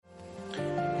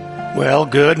Well,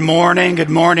 good morning. Good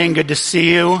morning. Good to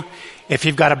see you. If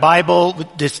you've got a Bible,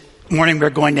 this morning we're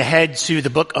going to head to the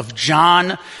book of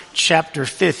John, chapter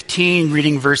 15,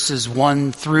 reading verses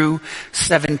 1 through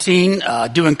 17.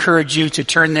 Do encourage you to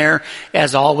turn there,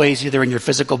 as always, either in your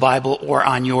physical Bible or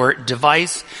on your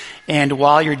device. And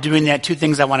while you're doing that, two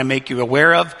things I want to make you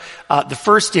aware of. The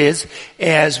first is,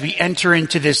 as we enter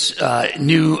into this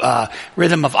new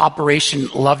rhythm of Operation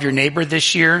Love Your Neighbor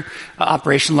this year,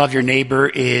 Operation Love Your Neighbor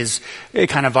is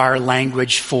kind of our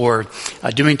language for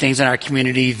doing things in our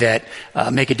community that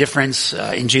make a difference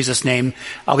in Jesus' name.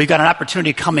 We've got an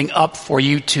opportunity coming up for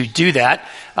you to do that.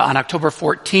 On October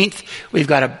 14th, we've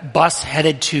got a bus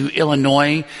headed to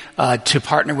Illinois to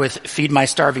partner with Feed My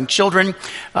Starving Children.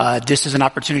 This is an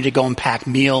opportunity to go and pack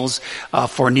meals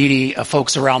for needy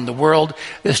folks around the world.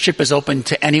 This trip is open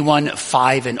to anyone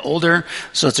 5 and older,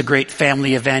 so it's a great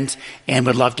family event, and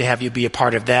would love to have you be a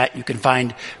part of that. You can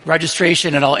find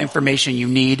registration and all information you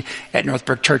need at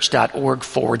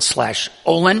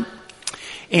northbrookchurch.org/Olin.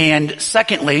 And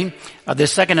secondly, the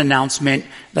second announcement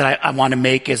that I want to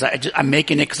make is I'm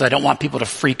making it because I don't want people to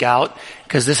freak out,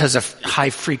 because this has a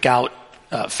high freak out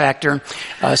factor.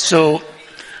 So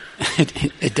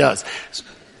it does.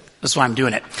 That's why I'm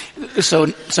doing it. So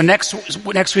next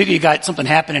week you got something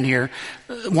happening here.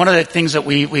 One of the things that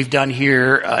we've done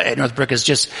here at Northbrook is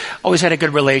just always had a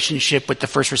good relationship with the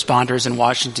first responders in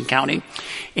Washington County,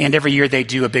 and every year they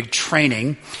do a big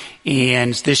training.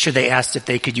 And this year they asked if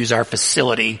they could use our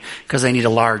facility because they need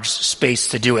a large space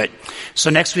to do it.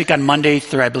 So next week on Monday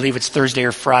through, I believe it's Thursday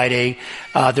or Friday,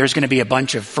 there's going to be a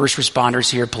bunch of first responders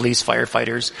here, police,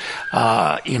 firefighters,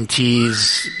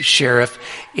 EMTs, sheriff,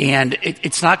 and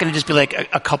it's not going to just be like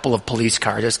a couple of police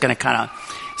cars. It's going to kind of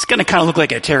look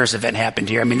like a terrorist event happened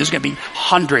here. I mean, there's going to be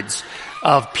hundreds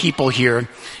of people here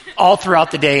all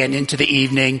throughout the day and into the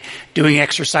evening, doing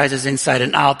exercises inside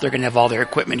and out. They're going to have all their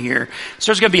equipment here.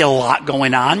 So there's going to be a lot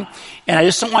going on. And I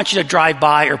just don't want you to drive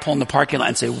by or pull in the parking lot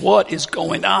and say, what is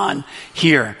going on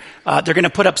here? They're going to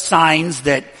put up signs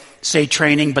that say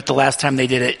training, but the last time they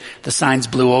did it, the signs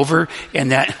blew over,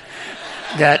 and that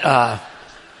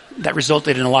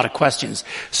resulted in a lot of questions.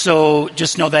 So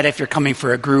just know that if you're coming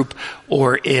for a group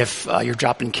or if you're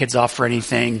dropping kids off for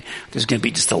anything, there's going to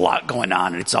be just a lot going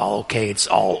on, and it's all okay. It's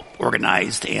all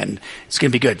organized, and it's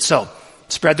going to be good. So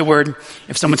spread the word.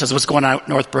 If someone says, what's going on at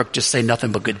Northbrook, just say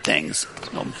nothing but good things.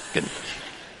 So, good.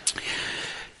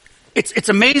 It's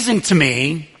amazing to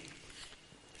me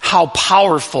how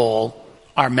powerful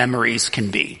our memories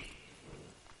can be.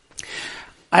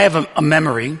 I have a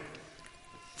memory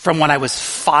from when I was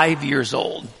 5 years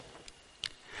old.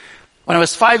 When I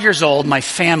was 5 years old, my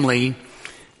family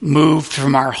moved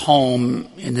from our home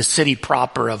in the city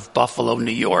proper of Buffalo, New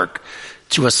York,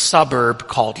 to a suburb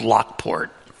called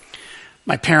Lockport.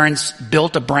 My parents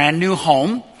built a brand new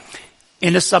home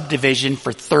in a subdivision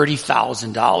for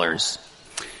 $30,000.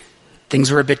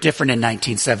 Things were a bit different in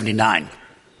 1979.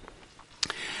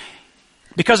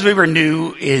 Because we were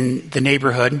new in the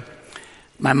neighborhood,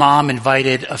 my mom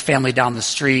invited a family down the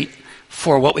street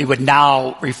for what we would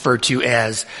now refer to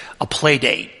as a play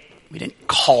date. We didn't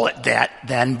call it that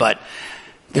then, but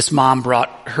this mom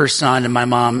brought her son and my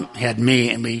mom had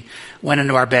me, and we went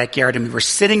into our backyard and we were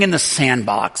sitting in the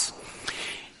sandbox.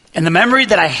 And the memory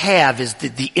that I have is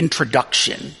the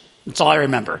introduction. That's all I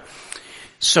remember.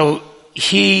 So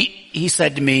he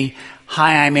said to me,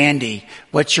 "Hi, I'm Andy.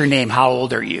 What's your name? How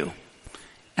old are you?"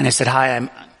 And I said, "Hi,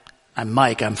 I'm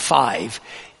Mike, I'm 5.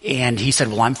 And he said,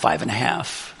 "Well, I'm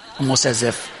 5.5. Almost as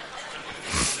if.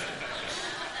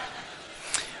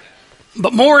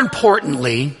 But more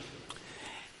importantly,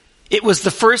 it was the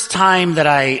first time that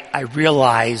I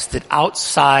realized that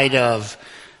outside of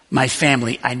my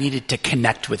family, I needed to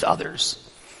connect with others.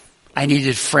 I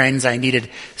needed friends. I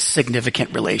needed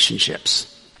significant relationships.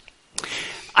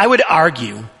 I would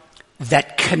argue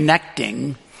that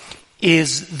connecting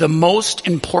is the most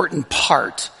important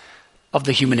part of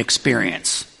the human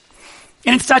experience.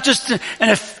 And it's not just an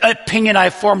opinion I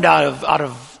formed out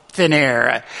of thin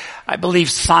air. I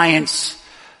believe science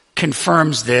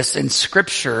confirms this and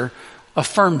Scripture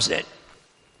affirms it.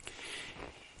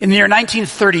 In the year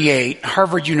 1938,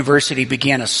 Harvard University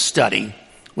began a study,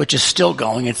 which is still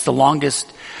going. It's the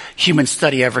longest human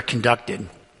study ever conducted.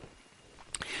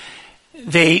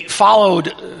 They followed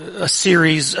a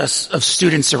series of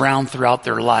students around throughout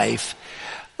their life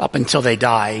up until they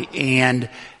die, and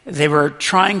they were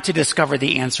trying to discover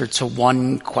the answer to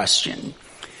one question.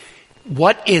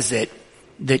 What is it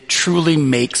that truly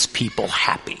makes people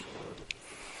happy?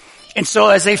 And so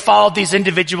as they followed these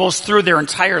individuals through their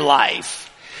entire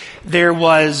life, there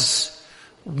was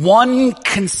one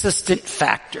consistent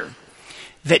factor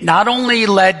that not only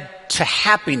led to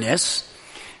happiness,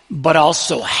 but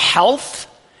also health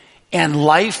and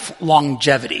life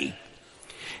longevity.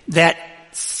 That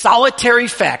solitary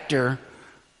factor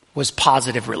was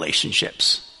positive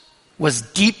relationships, was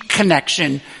deep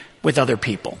connection with other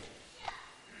people.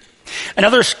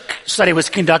 Another study was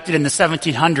conducted in the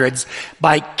 1700s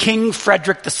by King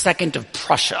Frederick II of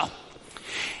Prussia.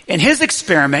 In his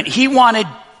experiment, he wanted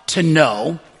to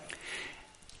know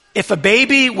if a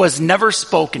baby was never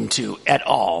spoken to at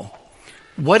all,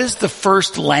 what is the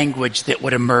first language that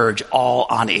would emerge all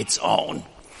on its own?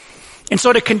 And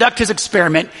so to conduct his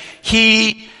experiment,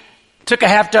 he took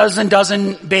a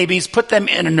dozen babies, put them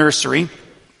in a nursery,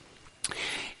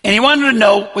 and he wanted to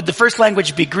know, would the first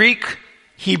language be Greek,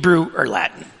 Hebrew, or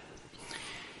Latin?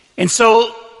 And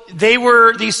so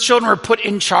these children were put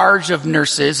in charge of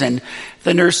nurses, and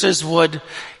the nurses would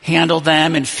handle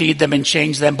them and feed them and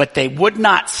change them, but they would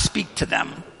not speak to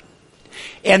them.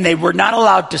 And they were not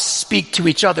allowed to speak to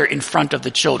each other in front of the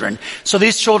children. So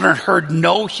these children heard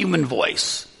no human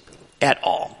voice at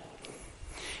all.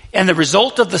 And the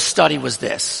result of the study was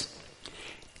this: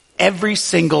 every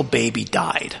single baby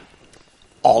died.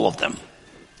 All of them.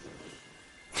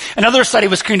 Another study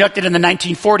was conducted in the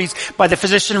 1940s by the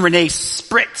physician Rene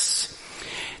Spritz.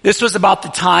 This was about the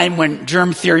time when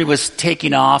germ theory was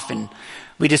taking off, and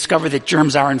we discovered that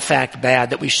germs are in fact bad,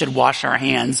 that we should wash our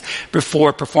hands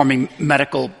before performing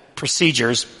medical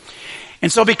procedures.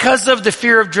 And so because of the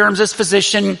fear of germs, this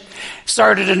physician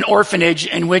started an orphanage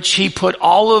in which he put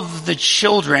all of the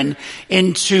children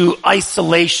into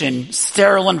isolation,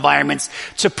 sterile environments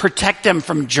to protect them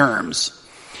from germs.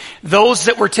 Those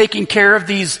that were taking care of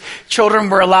these children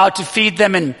were allowed to feed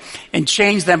them and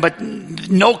change them, but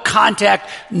no contact,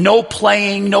 no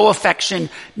playing, no affection,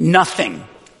 nothing.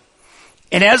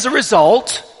 And as a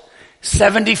result,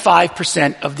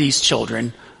 75% of these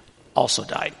children also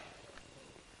died.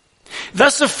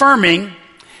 Thus affirming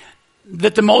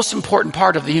that the most important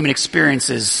part of the human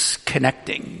experience is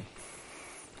connecting.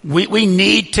 We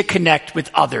need to connect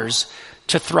with others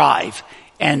to thrive.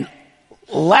 And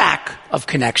lack of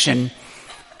connection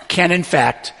can, in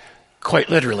fact, quite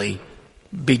literally,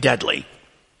 be deadly.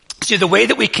 See, the way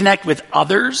that we connect with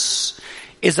others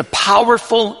is a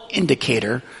powerful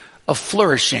indicator of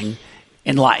flourishing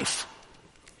in life.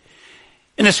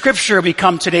 In the scripture, we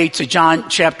come today to John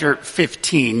chapter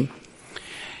 15.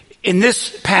 In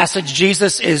this passage,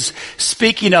 Jesus is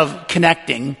speaking of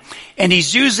connecting, and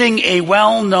he's using a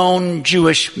well-known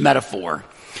Jewish metaphor,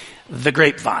 the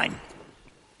grapevine.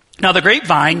 Now, the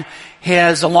grapevine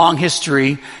has a long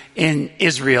history in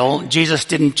Israel. Jesus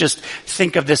didn't just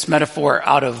think of this metaphor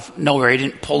out of nowhere. He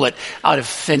didn't pull it out of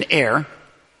thin air.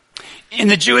 In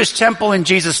the Jewish temple in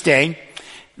Jesus' day,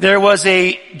 there was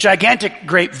a gigantic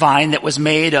grapevine that was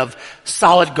made of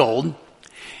solid gold.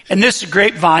 And this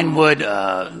grapevine would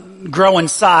grow in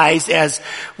size as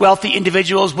wealthy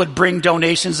individuals would bring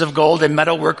donations of gold, and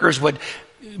metal workers would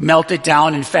melt it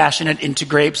down and fashion it into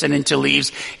grapes and into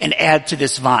leaves and add to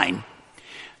this vine.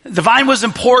 The vine was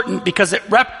important because it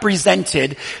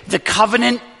represented the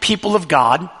covenant people of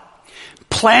God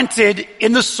planted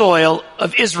in the soil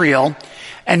of Israel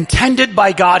and tended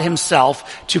by God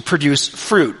himself to produce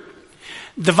fruit.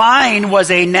 The vine was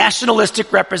a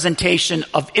nationalistic representation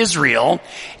of Israel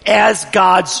as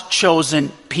God's chosen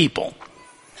people.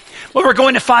 What we're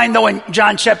going to find, though, in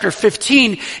John chapter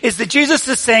 15 is that Jesus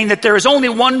is saying that there is only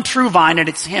one true vine, and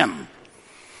it's him.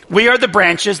 We are the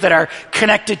branches that are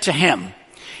connected to him.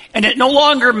 And it no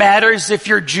longer matters if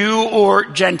you're Jew or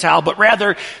Gentile, but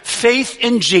rather faith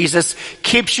in Jesus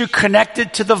keeps you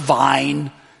connected to the vine,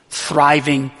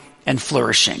 thriving and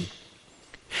flourishing.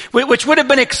 Which would have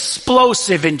been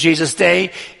explosive in Jesus'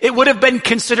 day. It would have been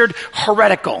considered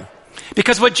heretical.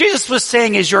 Because what Jesus was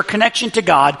saying is your connection to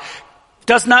God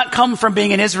does not come from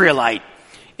being an Israelite.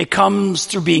 It comes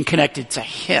through being connected to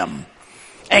him.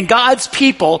 And God's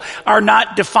people are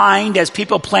not defined as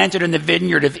people planted in the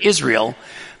vineyard of Israel,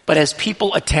 but as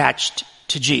people attached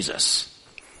to Jesus.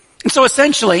 And so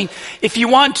essentially, if you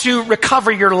want to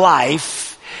recover your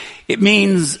life, it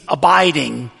means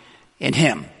abiding in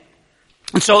him.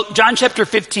 And so John chapter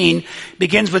 15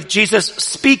 begins with Jesus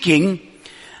speaking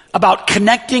about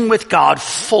connecting with God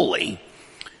fully.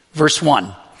 Verse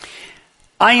 1.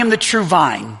 I am the true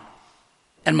vine,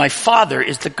 and my Father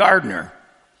is the gardener.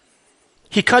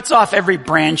 He cuts off every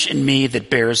branch in me that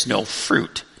bears no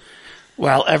fruit,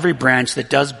 while every branch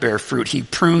that does bear fruit he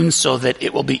prunes so that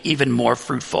it will be even more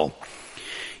fruitful.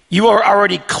 You are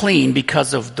already clean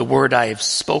because of the word I have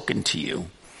spoken to you.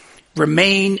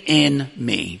 Remain in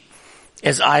me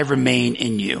as I remain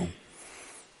in you.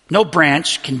 No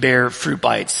branch can bear fruit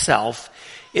by itself.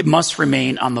 it must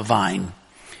remain on the vine.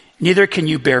 Neither can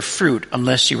you bear fruit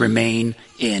unless you remain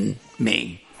in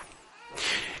me.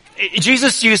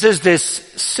 Jesus uses this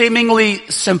seemingly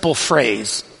simple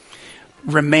phrase,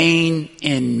 remain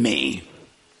in me.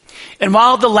 And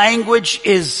while the language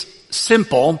is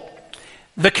simple,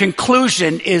 the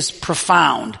conclusion is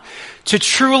profound. To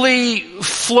truly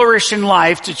flourish in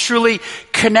life, to truly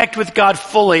connect with God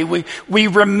fully, we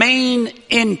remain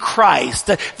in Christ.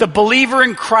 The believer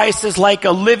in Christ is like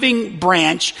a living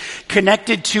branch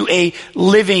connected to a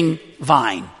living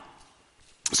vine.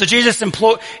 So Jesus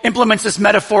implements this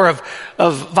metaphor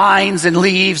of vines and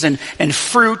leaves and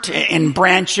fruit and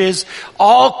branches,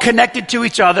 all connected to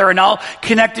each other and all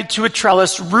connected to a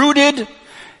trellis, rooted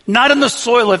not in the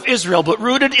soil of Israel, but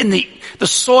rooted in the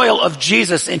soil of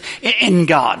Jesus in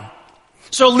God.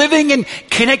 So living in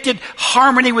connected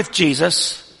harmony with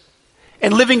Jesus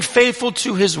and living faithful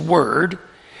to his word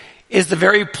is the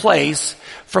very place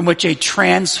from which a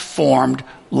transformed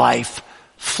life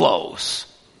flows.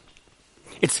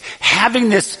 It's having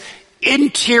this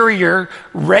interior,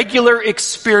 regular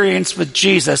experience with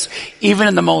Jesus, even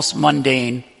in the most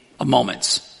mundane of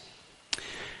moments.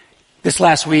 This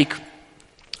last week,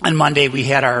 on Monday, we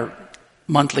had our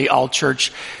monthly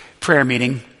all-church prayer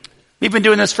meeting. We've been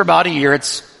doing this for about a year.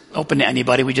 It's open to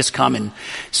anybody. We just come and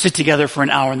sit together for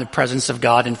an hour in the presence of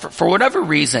God. And for whatever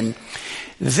reason,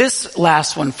 this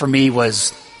last one for me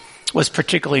was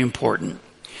particularly important.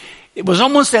 It was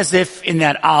almost as if in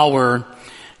that hour,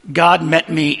 God met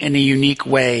me in a unique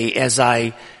way as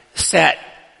I sat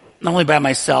not only by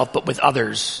myself, but with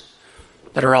others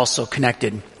that are also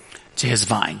connected to his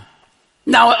vine.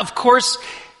 Now, of course,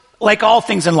 like all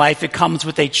things in life, it comes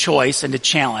with a choice and a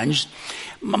challenge.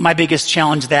 My biggest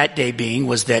challenge that day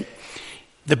was that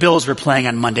the Bills were playing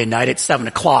on Monday night at 7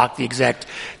 o'clock, the exact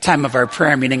time of our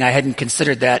prayer meeting. I hadn't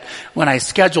considered that when I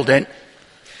scheduled it.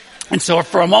 And so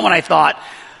for a moment I thought,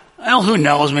 well, who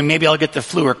knows? I mean, maybe I'll get the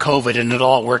flu or COVID and it'll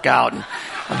all work out and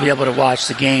I'll be able to watch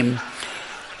the game.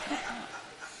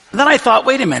 And then I thought,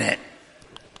 wait a minute.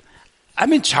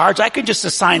 I'm in charge. I could just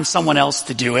assign someone else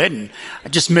to do it. And I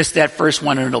just missed that first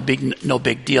one and it'll be no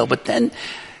big deal. But then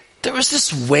there was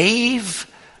this wave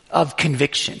of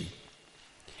conviction.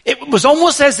 It was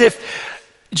almost as if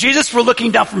Jesus were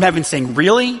looking down from heaven saying,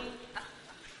 really?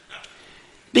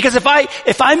 Because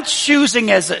if I'm choosing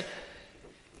as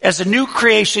a new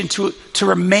creation to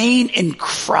remain in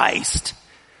Christ,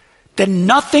 then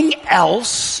nothing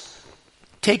else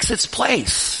takes its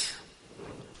place.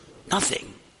 Nothing.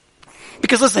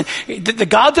 Because listen, the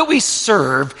God that we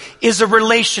serve is a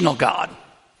relational God.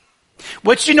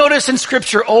 What you notice in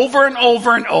Scripture over and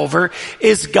over and over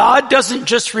is God doesn't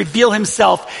just reveal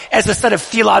himself as a set of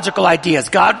theological ideas.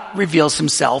 God reveals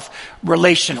himself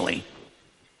relationally.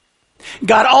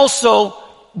 God also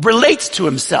relates to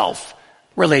himself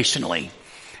relationally.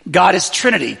 God is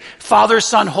Trinity, Father,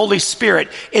 Son, Holy Spirit,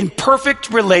 in perfect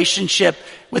relationship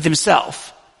with himself.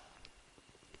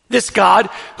 This God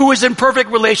who is in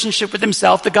perfect relationship with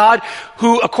himself, the God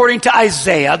who, according to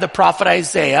Isaiah, the prophet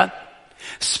Isaiah,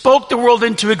 spoke the world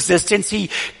into existence. He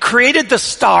created the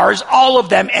stars, all of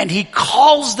them, and he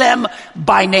calls them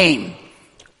by name.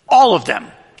 All of them.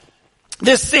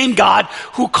 This same God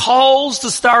who calls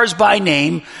the stars by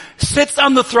name sits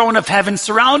on the throne of heaven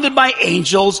surrounded by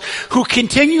angels who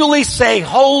continually say,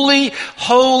 holy,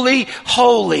 holy,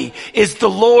 holy is the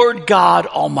Lord God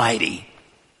Almighty.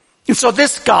 And so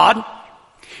this God,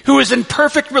 who is in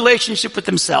perfect relationship with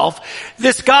himself,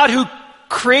 this God who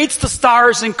creates the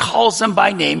stars and calls them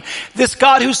by name, this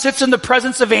God who sits in the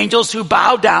presence of angels who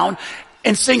bow down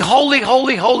and sing holy,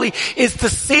 holy, holy, is the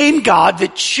same God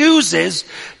that chooses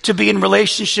to be in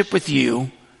relationship with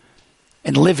you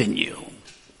and live in you.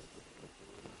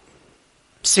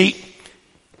 See,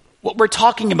 what we're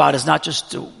talking about is not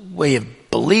just a way of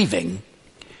believing,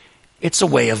 it's a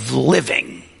way of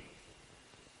living.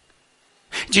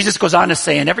 Jesus goes on to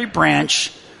say, in every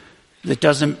branch that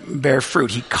doesn't bear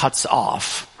fruit, he cuts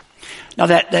off. Now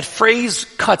that phrase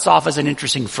cuts off is an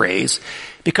interesting phrase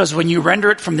because when you render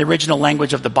it from the original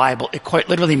language of the Bible, it quite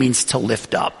literally means to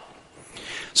lift up.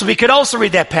 So we could also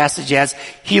read that passage as,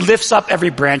 he lifts up every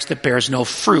branch that bears no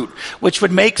fruit, which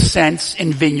would make sense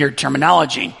in vineyard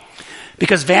terminology.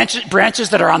 Because branches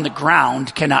that are on the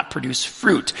ground cannot produce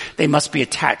fruit. They must be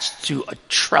attached to a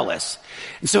trellis.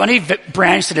 And so any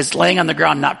branch that is laying on the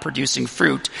ground not producing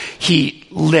fruit, he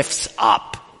lifts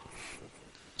up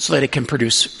so that it can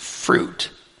produce fruit.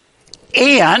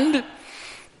 And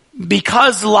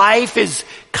because life is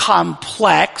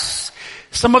complex,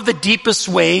 some of the deepest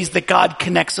ways that God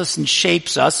connects us and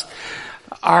shapes us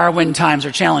are when times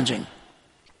are challenging.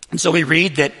 And so we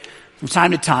read that from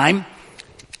time to time,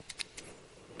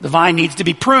 The vine needs to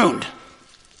be pruned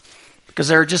because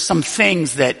there are just some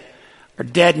things that are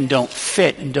dead and don't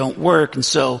fit and don't work. And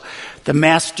so the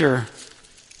master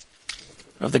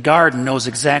of the garden knows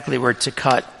exactly where to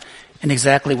cut and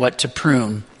exactly what to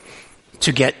prune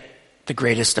to get the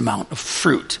greatest amount of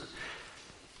fruit.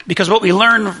 Because what we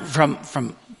learn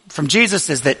from Jesus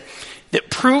is that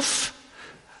proof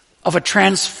of a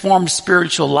transformed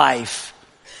spiritual life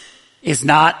is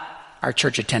not our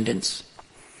church attendance.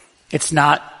 It's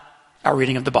not our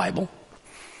reading of the Bible.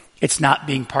 It's not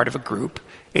being part of a group.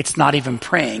 It's not even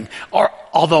praying.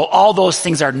 Although all those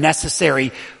things are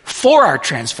necessary for our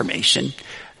transformation,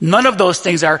 none of those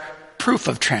things are proof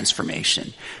of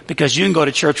transformation. Because you can go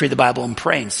to church, read the Bible, and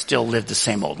pray and still live the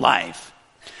same old life.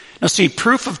 Now see,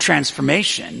 proof of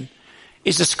transformation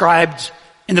is described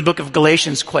in the book of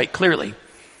Galatians quite clearly.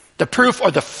 The proof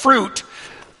or the fruit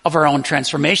of our own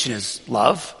transformation is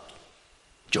love,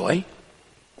 joy,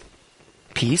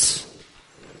 peace,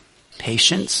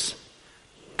 patience,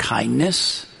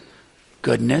 kindness,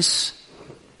 goodness,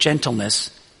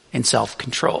 gentleness, and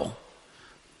self-control.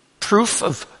 Proof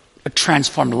of a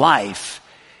transformed life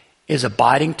is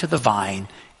abiding to the vine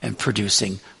and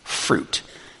producing fruit.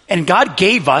 And God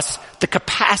gave us the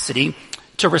capacity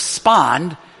to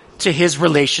respond to his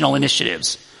relational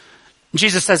initiatives.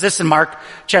 Jesus says this in Mark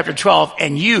chapter 12,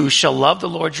 and you shall love the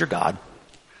Lord your God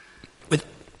with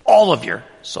all of your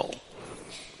soul,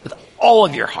 with all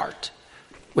of your heart,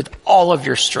 with all of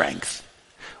your strength,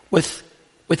 with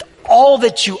all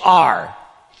that you are,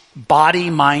 body,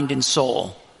 mind, and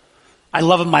soul. I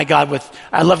love God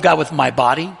with my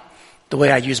body, the way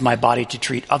I use my body to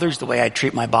treat others, the way I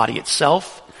treat my body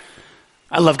itself.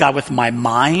 I love God with my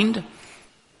mind,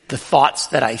 the thoughts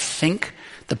that I think,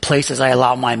 the places I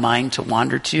allow my mind to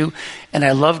wander to. And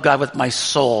I love God with my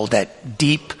soul, that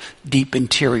deep, deep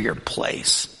interior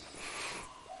place.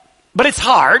 But it's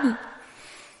hard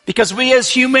because we as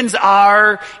humans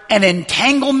are an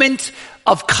entanglement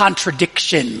of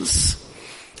contradictions.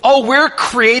 Oh, we're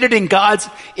created in God's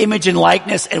image and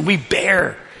likeness, and we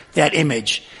bear that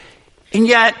image. And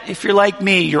yet, if you're like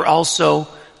me, you're also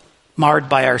marred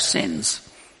by our sins,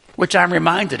 which I'm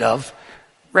reminded of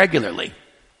regularly.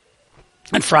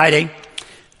 On Friday,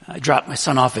 I dropped my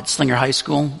son off at Slinger High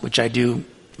School, which I do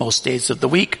most days of the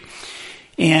week.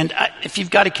 And if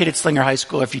you've got a kid at Slinger High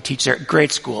School, if you teach there,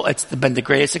 great school. It's been the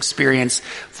greatest experience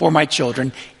for my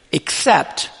children,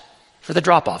 except for the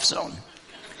drop-off zone.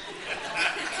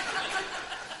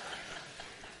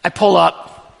 I pull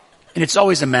up, and it's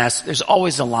always a mess. There's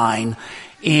always a line,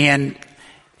 and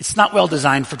it's not well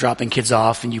designed for dropping kids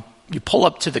off. And you pull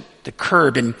up to the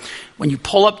curb, and when you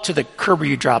pull up to the curb where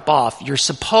you drop off, you're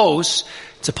supposed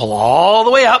to pull all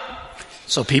the way up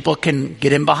so people can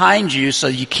get in behind you so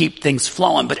you keep things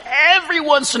flowing. But every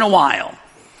once in a while,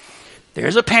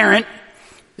 there's a parent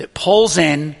that pulls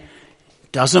in,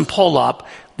 doesn't pull up,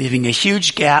 leaving a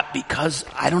huge gap because,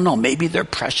 I don't know, maybe their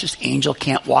precious angel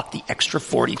can't walk the extra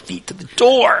 40 feet to the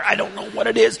door. I don't know what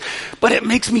it is, but it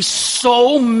makes me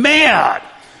so mad.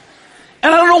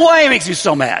 And I don't know why it makes me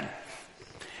so mad.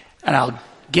 And I'll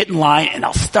get in line and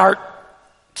I'll start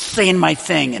saying my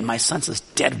thing. And my son says,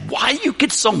 Dad, why do you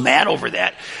get so mad over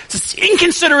that? It's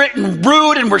inconsiderate and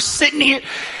rude, and we're sitting here.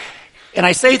 And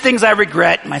I say things I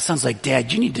regret. And my son's like,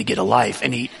 Dad, you need to get a life.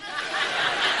 And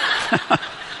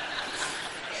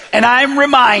and I'm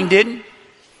reminded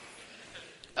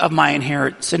of my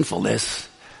inherent sinfulness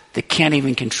that can't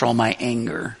even control my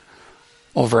anger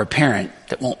over a parent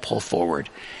that won't pull forward.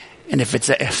 And if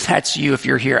that's you, if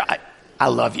you're here, I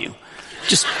love you.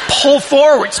 Just pull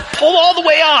forward. Just pull all the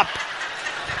way up.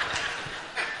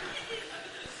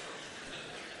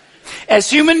 As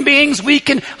human beings, we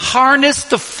can harness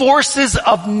the forces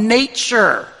of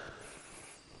nature,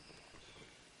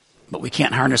 but we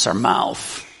can't harness our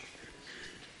mouth.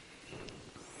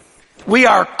 We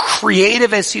are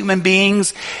creative as human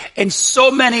beings, and so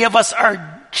many of us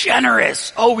are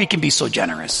generous. Oh, we can be so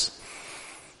generous.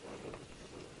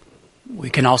 We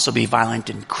can also be violent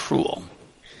and cruel.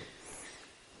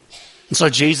 And so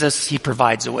Jesus, he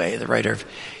provides a way. The writer of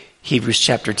Hebrews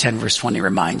chapter 10, verse 20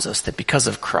 reminds us that because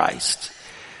of Christ,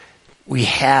 we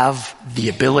have the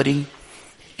ability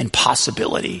and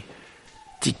possibility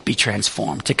to be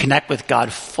transformed, to connect with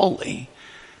God fully,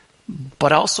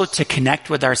 but also to connect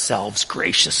with ourselves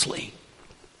graciously.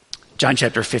 John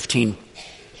chapter 15,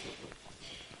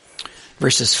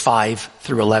 verses 5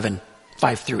 through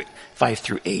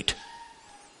 8.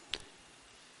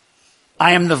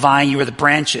 I am the vine, you are the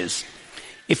branches.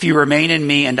 If you remain in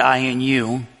me and I in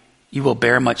you, you will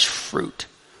bear much fruit.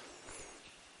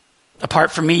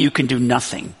 Apart from me, you can do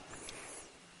nothing.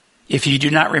 If you do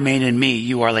not remain in me,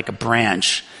 you are like a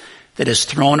branch that is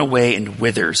thrown away and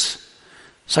withers.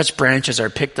 Such branches are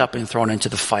picked up and thrown into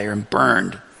the fire and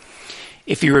burned.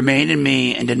 If you remain in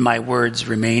me and in my words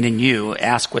remain in you,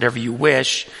 ask whatever you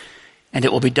wish, and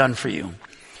it will be done for you.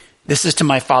 This is to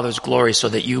my Father's glory, so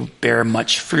that you bear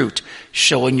much fruit,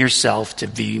 showing yourself to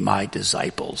be my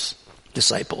disciples.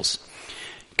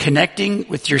 Connecting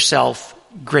with yourself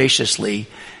graciously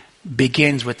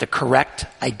begins with the correct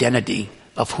identity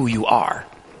of who you are.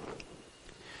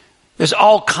 There's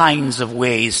all kinds of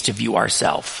ways to view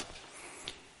ourselves.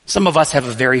 Some of us have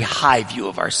a very high view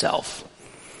of ourselves.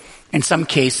 In some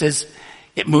cases,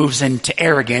 it moves into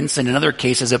arrogance, and in other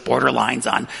cases, it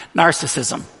borderlines on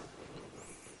narcissism.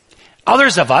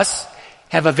 Others of us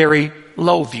have a very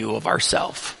low view of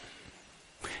ourselves.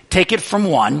 Take it from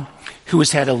one who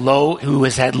has had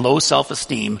low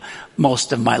self-esteem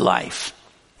most of my life.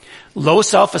 Low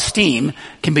self-esteem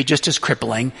can be just as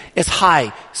crippling as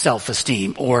high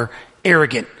self-esteem or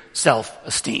arrogant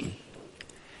self-esteem.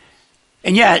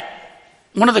 And yet,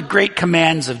 one of the great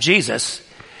commands of Jesus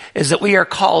is that we are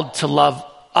called to love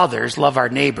others, love our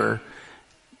neighbor,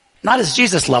 not as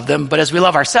Jesus loved them, but as we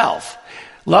love ourselves.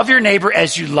 Love your neighbor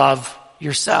as you love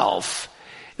yourself.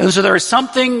 And so there is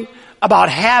something about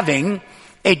having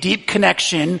a deep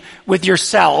connection with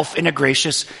yourself in a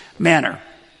gracious manner.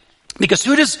 Because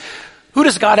who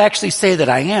does God actually say that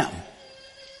I am?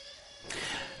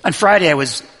 On Friday, I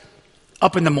was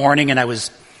up in the morning and I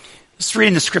was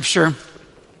reading the scripture,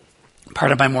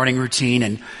 part of my morning routine,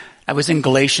 and I was in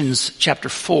Galatians chapter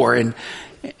 4. And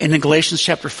in Galatians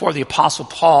chapter 4, the Apostle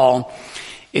Paul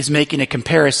is making a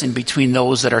comparison between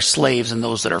those that are slaves and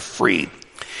those that are free.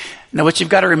 Now, what you've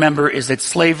got to remember is that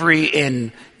slavery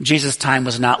in Jesus' time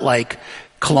was not like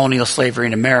colonial slavery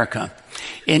in America.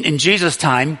 In Jesus'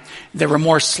 time, there were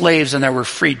more slaves than there were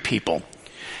freed people.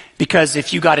 Because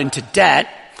if you got into debt,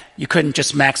 you couldn't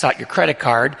just max out your credit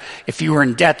card. If you were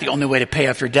in debt, the only way to pay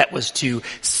off your debt was to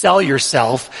sell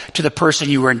yourself to the person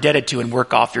you were indebted to and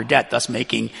work off your debt, thus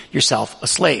making yourself a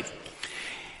slave.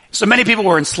 So many people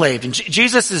were enslaved. And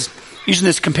Jesus is using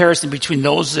this comparison between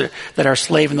those that are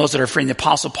slave and those that are free. And the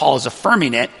Apostle Paul is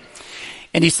affirming it.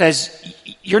 And he says,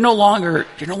 you're no longer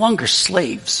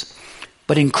slaves,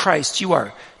 but in Christ you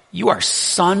are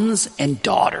sons and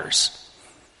daughters.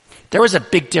 There was a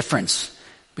big difference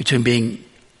between being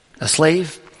a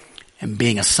slave and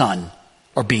being a son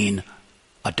or being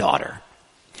a daughter.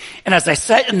 And as I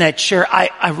sat in that chair,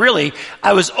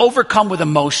 I was overcome with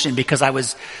emotion because a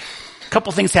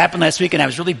couple things happened last week and I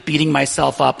was really beating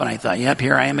myself up and I thought, yep,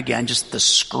 here I am again, just the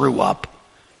screw up.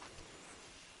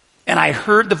 And I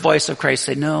heard the voice of Christ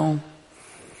say, no,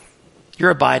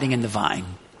 you're abiding in the vine.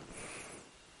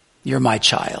 You're my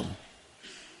child.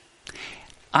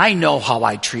 I know how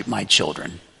I treat my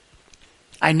children.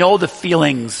 I know the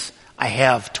feelings I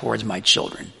have towards my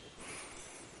children.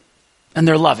 And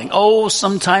they're loving. Oh,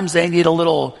 sometimes they need a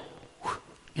little,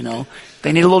 they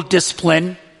need a little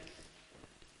discipline.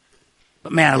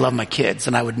 But man, I love my kids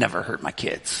and I would never hurt my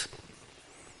kids.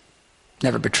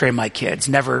 Never betray my kids.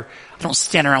 I don't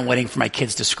stand around waiting for my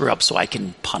kids to screw up so I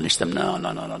can punish them.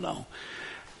 No.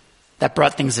 That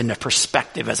brought things into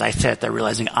perspective as I sat there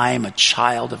realizing I am a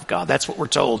child of God. That's what we're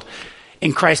told.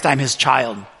 In Christ, I'm his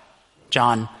child.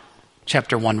 John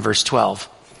chapter 1, verse 12.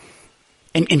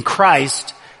 In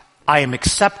Christ, I am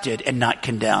accepted and not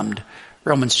condemned.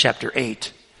 Romans chapter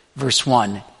 8, verse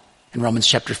 1. And Romans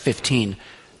chapter 15,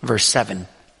 verse 7.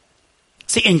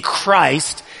 See, in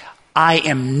Christ, I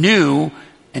am new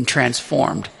and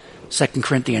transformed. 2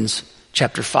 Corinthians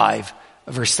chapter 5,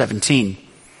 verse 17.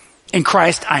 In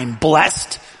Christ, I am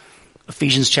blessed.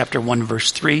 Ephesians chapter 1,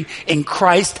 verse 3. In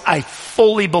Christ, I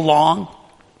fully belong.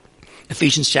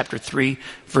 Ephesians chapter 3,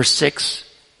 verse 6.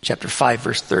 Chapter 5,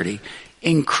 verse 30.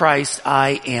 In Christ,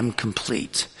 I am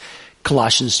complete.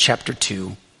 Colossians chapter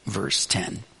 2, verse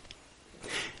 10.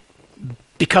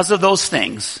 Because of those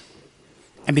things,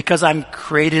 and because I'm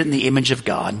created in the image of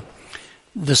God,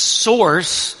 the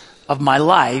source of my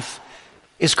life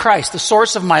is Christ. The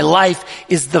source of my life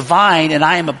is the vine, and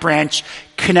I am a branch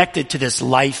connected to this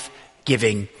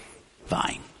life-giving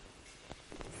vine.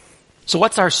 So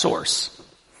what's our source?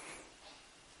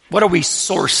 What are we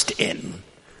sourced in?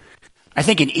 I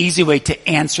think an easy way to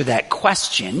answer that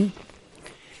question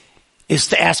is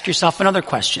to ask yourself another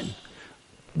question.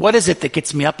 What is it that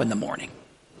gets me up in the morning?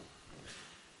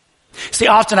 See,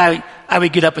 often I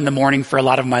would get up in the morning for a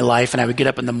lot of my life, and I would get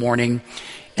up in the morning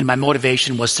and my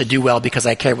motivation was to do well because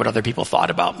I cared what other people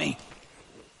thought about me.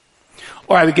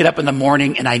 Or I would get up in the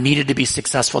morning and I needed to be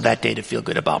successful that day to feel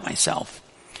good about myself.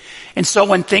 And so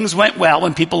when things went well,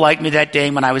 when people liked me that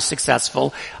day, when I was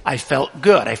successful, I felt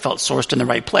good. I felt sourced in the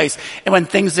right place. And when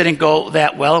things didn't go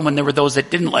that well, and when there were those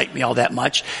that didn't like me all that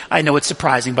much, I know it's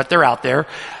surprising, but they're out there,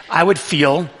 I would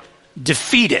feel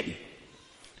defeated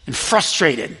and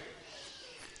frustrated.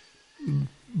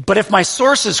 But if my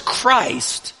source is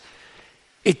Christ,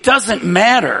 it doesn't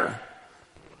matter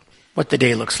what the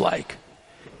day looks like.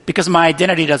 Because my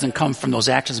identity doesn't come from those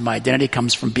actions. My identity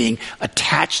comes from being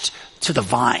attached to the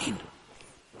vine.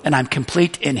 And I'm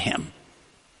complete in him.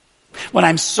 When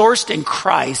I'm sourced in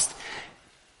Christ,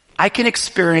 I can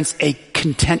experience a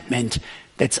contentment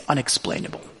that's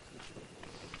unexplainable.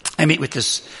 I meet with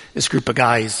this group of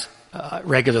guys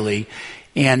regularly.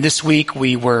 And this week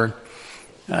we were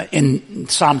in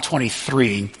Psalm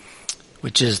 23,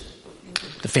 which is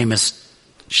the famous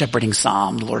shepherding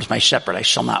psalm. The Lord is my shepherd, I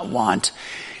shall not want.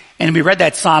 And we read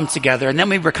that psalm together, and then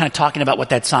we were kind of talking about what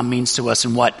that psalm means to us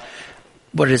and what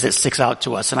it is that sticks out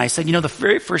to us. And I said, the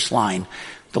very first line,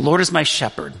 the Lord is my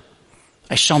shepherd,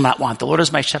 I shall not want. The Lord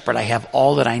is my shepherd, I have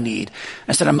all that I need.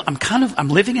 I said, I'm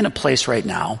living in a place right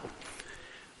now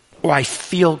where I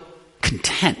feel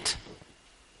content,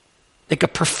 like a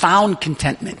profound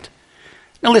contentment.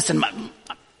 Now listen,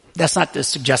 that's not to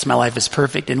suggest my life is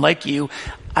perfect. And like you,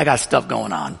 I got stuff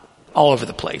going on all over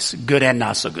the place, good and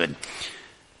not so good.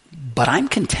 But I'm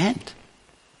content.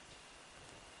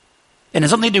 And it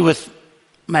has nothing to do with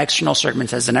my external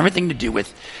circumstances and everything to do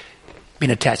with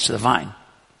being attached to the vine.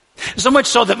 So much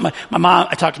so that my mom,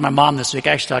 I talked to my mom this week.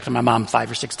 I actually talk to my mom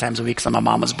 5 or 6 times a week because I'm a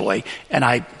mama's boy, and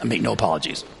I make no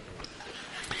apologies.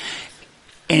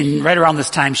 And right around this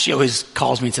time, she always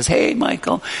calls me and says, hey,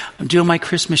 Michael, I'm doing my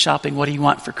Christmas shopping. What do you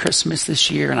want for Christmas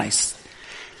this year? And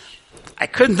I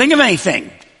couldn't think of anything.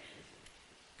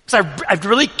 Because I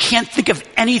really can't think of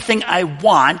anything I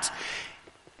want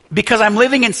because I'm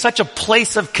living in such a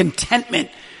place of contentment.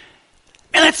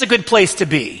 And that's a good place to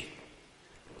be.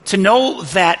 To know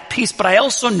that peace, but I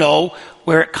also know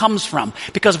where it comes from.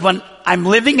 Because when I'm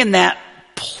living in that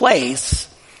place,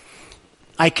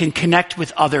 I can connect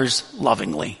with others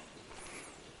lovingly.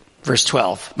 Verse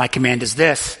 12, my command is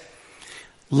this: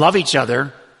 love each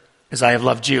other as I have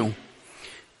loved you.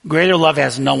 Greater love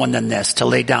has no one than this, to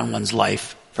lay down one's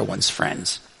life for one's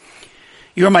friends.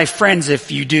 You are my friends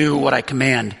if you do what I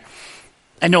command.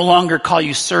 I no longer call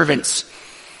you servants,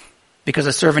 because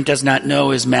a servant does not know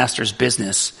his master's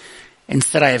business.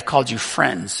 Instead, I have called you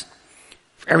friends.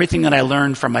 For everything that I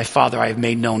learned from my Father, I have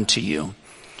made known to you.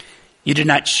 You did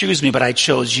not choose me, but I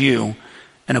chose you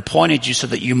and appointed you so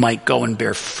that you might go and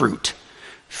bear fruit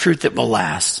that will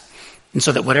last. And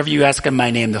so that whatever you ask in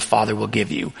my name, the Father will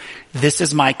give you. This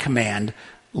is my command: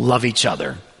 love each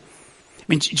other. I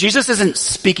mean, Jesus isn't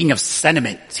speaking of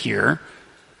sentiment here.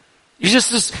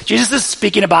 Jesus is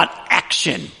speaking about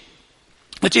action.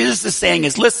 What Jesus is saying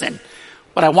is, listen,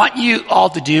 what I want you all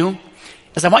to do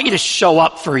is I want you to show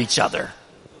up for each other.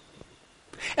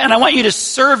 And I want you to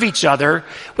serve each other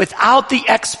without the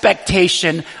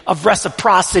expectation of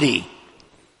reciprocity.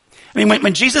 I mean,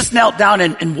 when Jesus knelt down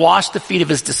and washed the feet of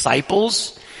his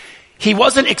disciples, he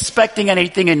wasn't expecting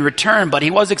anything in return, but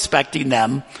he was expecting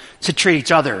them to treat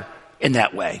each other in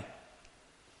that way.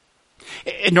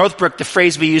 In Northbrook, the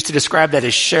phrase we use to describe that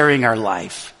is sharing our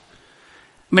life.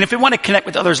 I mean, if we want to connect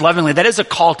with others lovingly, that is a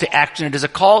call to action. It is a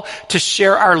call to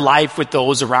share our life with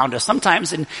those around us,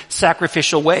 sometimes in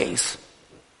sacrificial ways.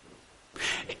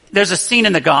 There's a scene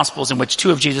in the Gospels in which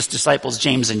 2 of Jesus' disciples,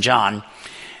 James and John,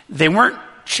 they weren't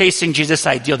chasing Jesus'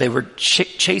 ideal, they were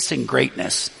chasing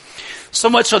greatness. So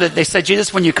much so that they said,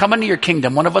 Jesus, when you come into your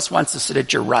kingdom, one of us wants to sit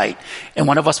at your right and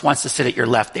one of us wants to sit at your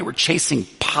left. They were chasing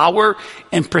power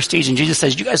and prestige. And Jesus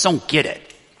says, you guys don't get it.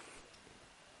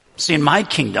 See, in my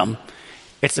kingdom,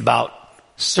 it's about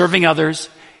serving others.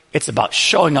 It's about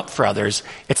showing up for others.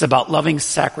 It's about loving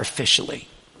sacrificially.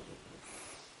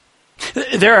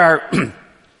 There are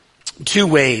 2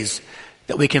 ways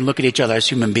that we can look at each other as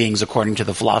human beings, according to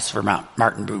the philosopher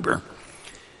Martin Buber.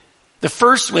 The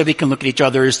first way we can look at each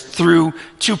other is through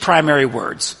 2 primary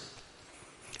words: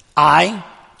 I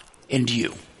and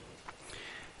you.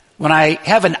 When I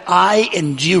have an I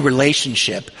and you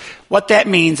relationship, what that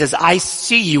means is I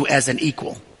see you as an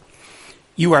equal.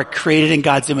 You are created in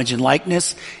God's image and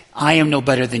likeness. I am no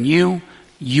better than you.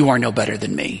 You are no better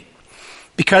than me.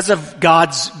 Because of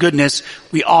God's goodness,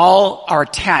 we all are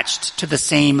attached to the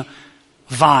same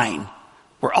vine.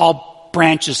 We're all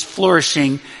branches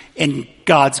flourishing in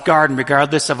God's garden,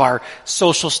 regardless of our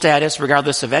social status,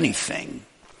 regardless of anything.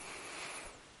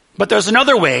 But there's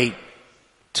another way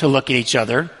to look at each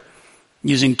other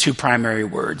using 2 primary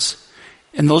words.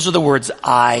 And those are the words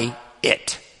I,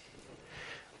 it.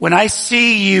 When I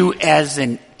see you as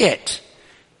an it,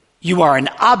 you are an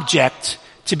object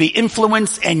to be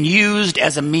influenced and used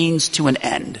as a means to an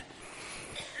end.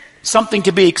 Something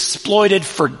to be exploited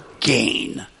for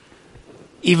gain,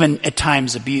 even at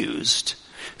times abused.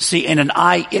 See, in an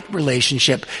I-it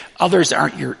relationship, others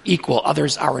aren't your equal,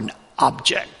 others are an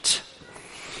object.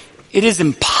 It is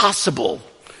impossible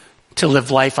to live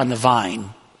life on the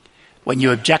vine when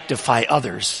you objectify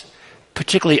others,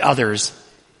 particularly others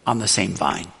on the same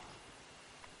vine.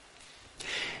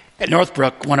 At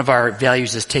Northbrook, one of our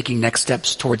values is taking next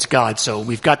steps towards God. So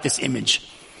we've got this image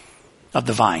of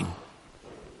the vine.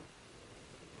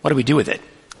 What do we do with it?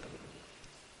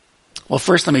 Well,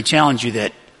 first let me challenge you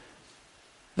that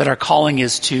our calling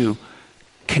is to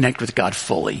connect with God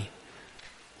fully.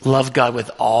 Love God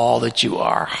with all that you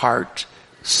are, heart,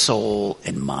 soul,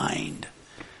 and mind.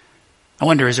 I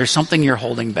wonder, is there something you're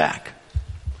holding back?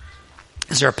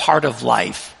 Is there a part of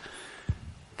life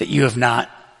that you have not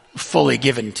fully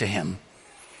given to him?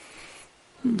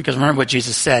 Because remember what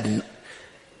Jesus said,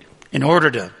 in order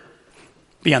to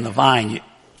be on the vine,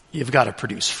 you've got to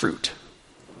produce fruit.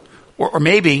 Or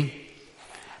maybe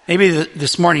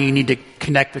this morning you need to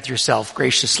connect with yourself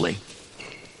graciously.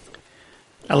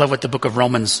 I love what the book of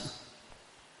Romans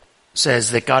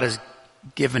says, that God has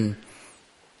given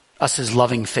us his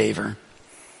loving favor.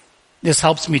 This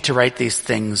helps me to write these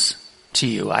things to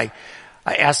you. I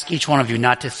ask each one of you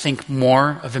not to think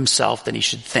more of himself than he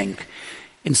should think.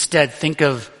 Instead, think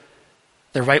of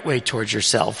the right way towards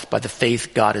yourself by the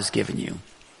faith God has given you.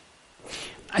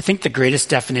 I think the greatest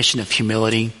definition of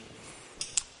humility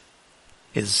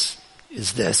is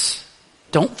this.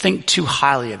 Don't think too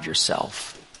highly of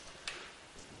yourself,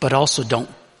 but also don't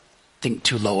think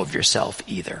too low of yourself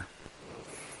either.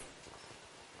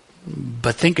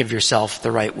 But think of yourself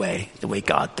the right way, the way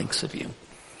God thinks of you.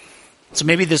 So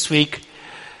maybe this week,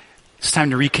 it's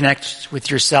time to reconnect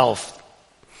with yourself.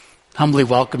 Humbly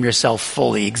welcome yourself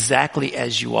fully, exactly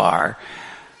as you are.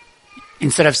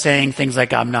 Instead of saying things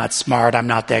like, I'm not smart, I'm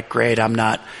not that great, I'm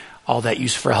not all that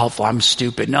useful or helpful, I'm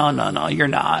stupid. No, you're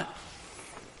not.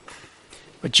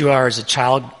 What you are is a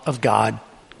child of God,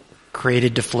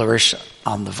 created to flourish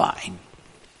on the vine.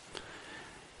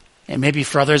 And maybe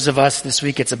for others of us this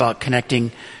week, it's about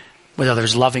connecting with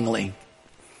others lovingly,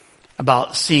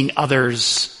 about seeing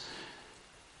others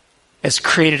as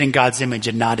created in God's image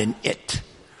and not in it,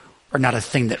 or not a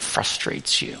thing that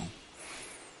frustrates you.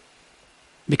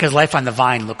 Because life on the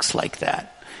vine looks like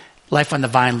that. Life on the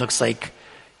vine looks like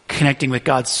connecting with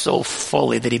God so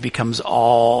fully that he becomes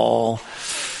all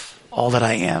that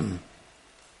I am.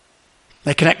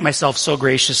 I connect myself so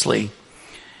graciously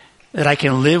that I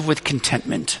can live with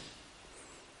contentment.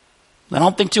 I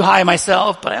don't think too high of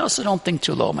myself, but I also don't think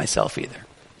too low of myself either.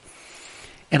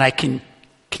 And I can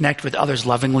connect with others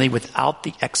lovingly without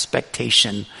the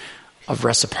expectation of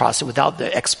reciprocity, without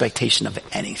the expectation of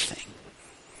anything,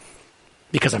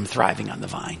 because I'm thriving on the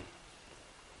vine.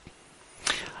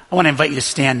 I want to invite you to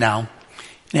stand now.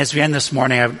 And as we end this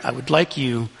morning, I would like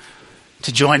you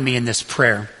to join me in this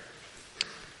prayer.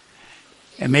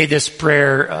 And may this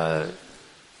prayer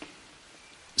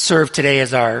serve today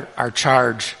as our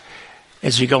charge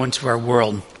as we go into our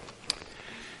world.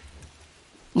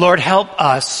 Lord, help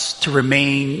us to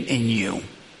remain in you,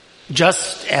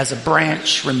 just as a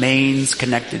branch remains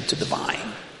connected to the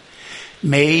vine.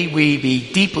 May we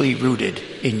be deeply rooted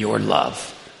in your love,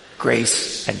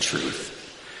 grace, and truth.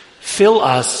 Fill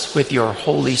us with your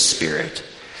Holy Spirit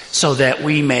so that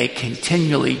we may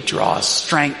continually draw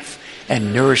strength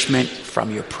and nourishment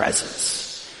from your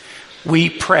presence. We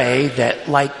pray that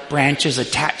like branches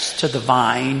attached to the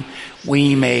vine,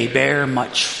 we may bear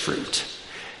much fruit.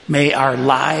 May our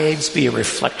lives be a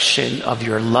reflection of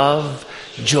your love,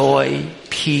 joy,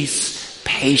 peace,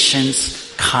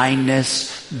 patience,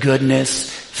 kindness, goodness,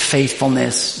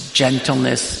 faithfulness,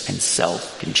 gentleness, and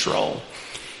self-control.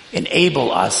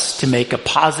 Enable us to make a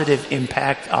positive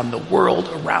impact on the world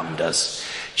around us,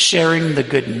 sharing the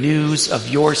good news of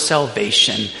your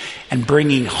salvation and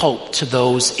bringing hope to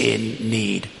those in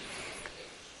need.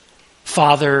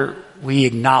 Father, we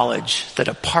acknowledge that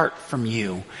apart from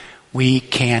you, we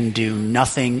can do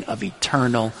nothing of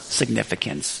eternal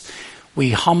significance.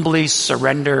 We humbly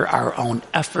surrender our own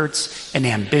efforts and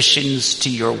ambitions to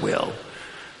your will.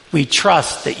 We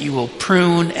trust that you will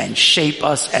prune and shape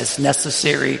us as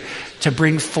necessary to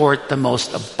bring forth the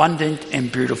most abundant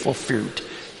and beautiful fruit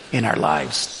in our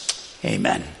lives.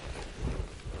 Amen.